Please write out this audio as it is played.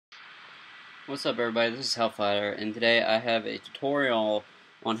What's up, everybody? This is Hellfighter, and today I have a tutorial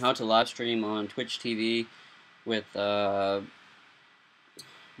on how to live stream on Twitch TV with what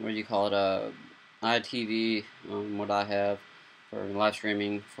do you call it? iTV. What I have for live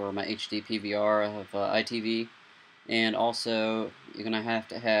streaming for my HD PVR, I have iTV, and also you're gonna have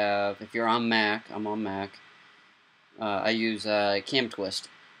to have, if you're on Mac, I'm on Mac. I use Camtwist,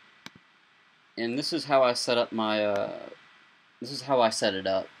 and this is how I set up my. This is how I set it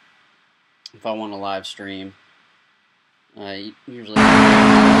up. If I want to live stream, usually, let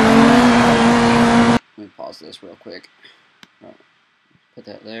me pause this real quick. Right. Put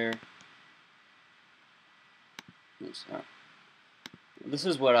that there. Right. This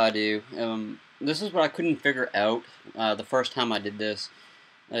is what I do. This is what I couldn't figure out the first time I did this.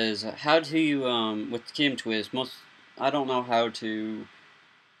 Is how to with Camtwist. I don't know how to.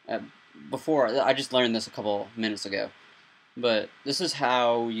 Before I just learned this a couple minutes ago. But this is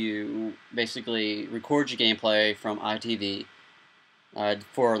how you basically record your gameplay from iTV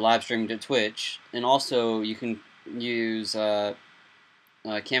for live streaming to Twitch, and also you can use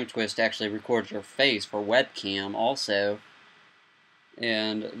Camtwist to actually record your face for webcam also.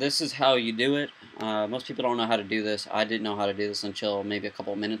 And this is how you do it. Most people don't know how to do this. I didn't know how to do this until maybe a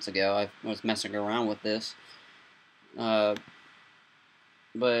couple minutes ago. I was messing around with this.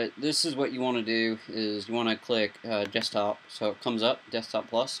 But this is what you want to do, is you want to click desktop, so it comes up, desktop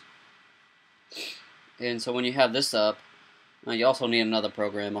plus. And so when you have this up, you also need another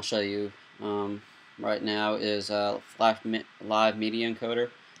program I'll show you right now, is Live Media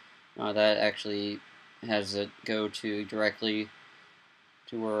Encoder. That actually has it go to directly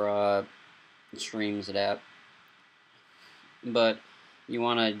to where it streams it at. But you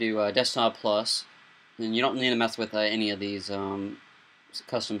want to do desktop plus, and you don't need to mess with any of these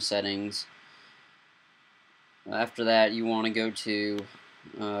custom settings. After that, you want to go to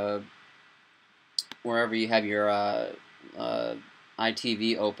wherever you have your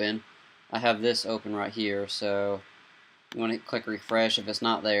iTV open. I have this open right here, so you want to click refresh. If it's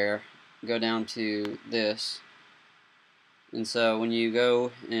not there, go down to this, and so when you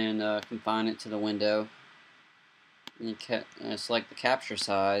go and confine it to the window, you select the capture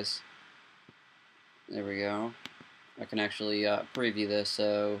size. There we go. I can actually preview this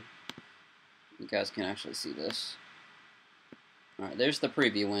so you guys can actually see this. Alright, there's the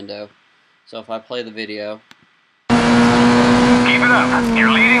preview window. So if I play the video. Keep it up. You're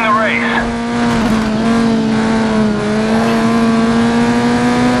leading the race.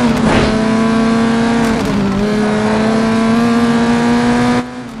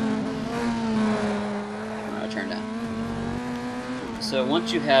 So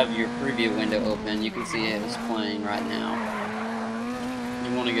once you have your preview window open, you can see it is playing right now.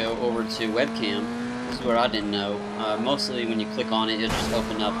 You want to go over to webcam. This is what I didn't know. Mostly when you click on it, it'll just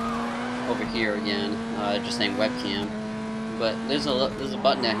open up over here again, just saying webcam. But there's a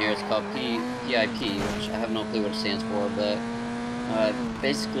button down here. It's called PIP, which I have no clue what it stands for. But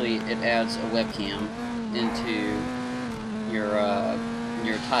basically, it adds a webcam into your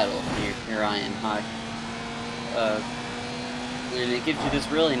title. Here I am. Hi. And it gives you this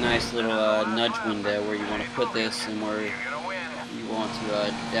really nice little nudge window where you want to put this and where you want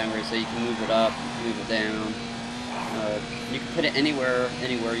to downgrade, so you can move it up, move it down. You can put it anywhere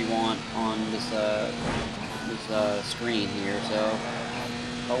you want on this screen here. So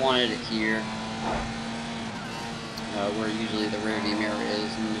if I wanted it here, where usually the rear view mirror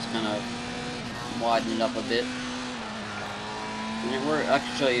is, and just kind of widen it up a bit. And I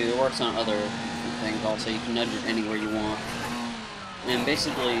can show you, it works on other things also. You can nudge it anywhere you want. And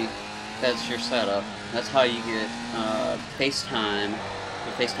basically, that's your setup. That's how you get FaceTime,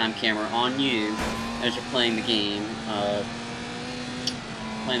 the FaceTime camera on you as you're playing the game.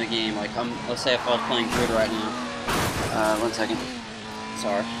 Like let's say if I was playing Grid right now. 1 second.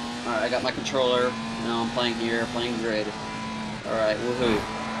 Sorry. All right, I got my controller. Now I'm playing here, playing Grid. All right, woohoo!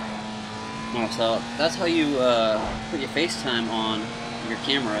 So that's how you put your FaceTime on your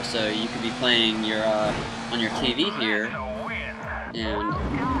camera, so you could be playing your on your TV here. And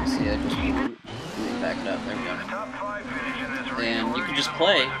see, I just let me back it up. There we go. And you can just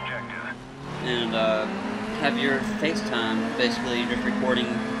play and have your FaceTime. Basically, you're just recording.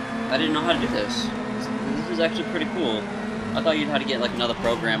 I didn't know how to do this. This is actually pretty cool. I thought you'd have to get like another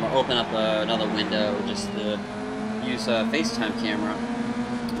program or open up another window just to use a FaceTime camera.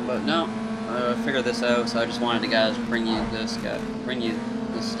 But no, I figured this out. So I just wanted to guys bring you this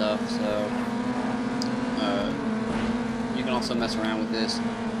stuff. So. You can also mess around with this.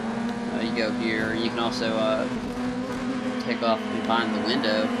 You go here. You can also take off and find the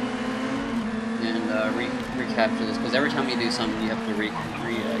window. and recapture this, because every time you do something, you have to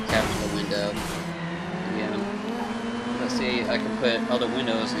recapture the window. Yeah. Let's see, I can put other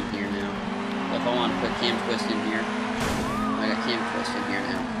windows in here now. So if I want to put Camtwist in here, I got Camtwist in here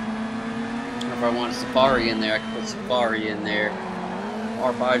now. Or if I want Safari in there, I can put Safari in there.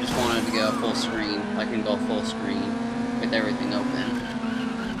 Or if I just wanted to go full screen, I can go full screen with everything open.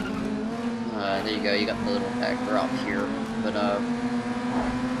 There you go, you got the little backdrop here. But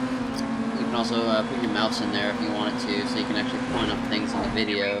you can also put your mouse in there if you wanted to, so you can actually point up things in the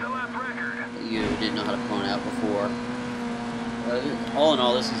video that you didn't know how to point out before. All in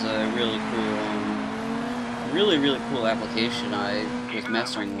all, this is a really cool, really cool application I was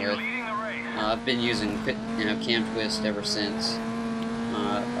messing with. I've been using Camtwist ever since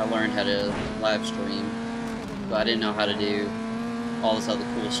I learned how to live stream, but I didn't know how to do all this other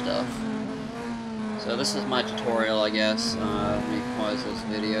cool stuff. So this is my tutorial, I guess. Let me pause this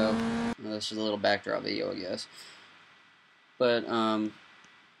video. This is a little backdrop video, I guess. But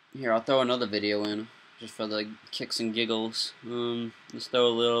here, I'll throw another video in just for the kicks and giggles. Let's throw a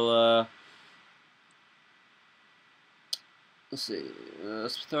little. Let's see.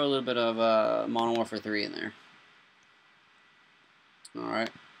 Let's throw a little bit of Modern Warfare 3 in there. All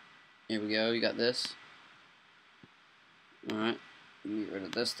right. Here we go. You got this. All right. Let me get rid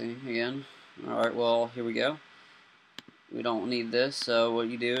of this thing again. Alright, well, here we go. We don't need this, so what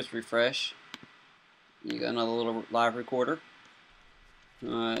you do is refresh. You got another little live recorder.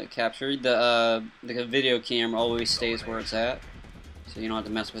 Captured. The video camera always stays where it's at, so you don't have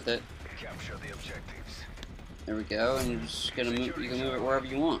to mess with it. Capture the objectives. There we go, and you're just gonna move, you can move it wherever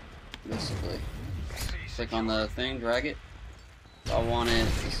you want, basically. Click on the thing, drag it. If I want it,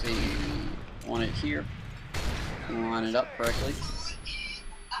 let's see, I want it here. Line it up correctly.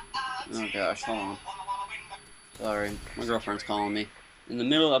 Oh gosh, hold on. Sorry, my girlfriend's calling me. In the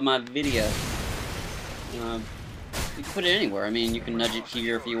middle of my video. You can put it anywhere. I mean, you can nudge it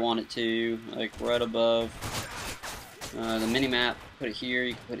here if you want it to, like right above the mini-map. Put it here,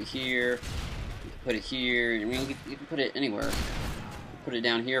 you can put it here, you can put it here. I mean, you can put it anywhere. Put it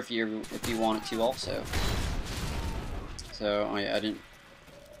down here if you want it to also. So, oh yeah, I didn't.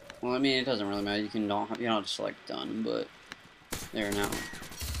 Well, I mean, it doesn't really matter. You don't just select done, but there now.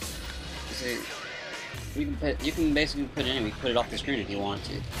 See, you can basically put it anywhere. You can put it off the screen if you want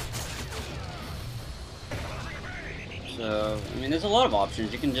to. So, I mean, there's a lot of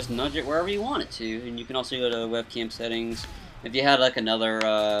options. You can just nudge it wherever you want it to, and you can also go to webcam settings. If you had like another,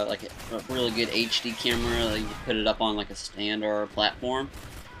 like a really good HD camera, like you put it up on like a stand or a platform.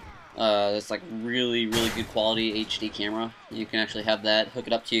 That's like really good quality HD camera. You can actually have that, hook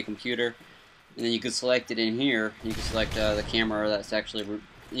it up to your computer, and then you can select it in here. You can select the camera that's actually.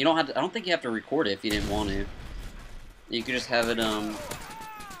 You don't have to. I don't think you have to record it if you didn't want to. You could just have it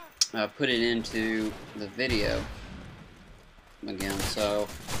put it into the video again. So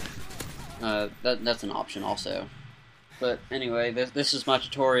that's an option also. But anyway, this is my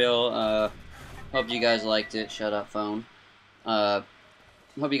tutorial. Hope you guys liked it. Shut up, phone. Hope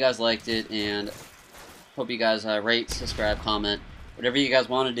you guys liked it, and hope you guys rate, subscribe, comment, whatever you guys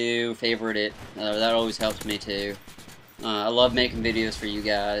want to do. Favorite it. That always helps me too. I love making videos for you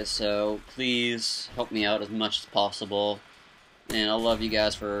guys, so please help me out as much as possible. And I love you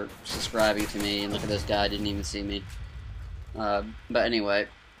guys for subscribing to me. And look at this guy, didn't even see me. But anyway,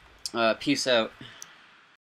 peace out.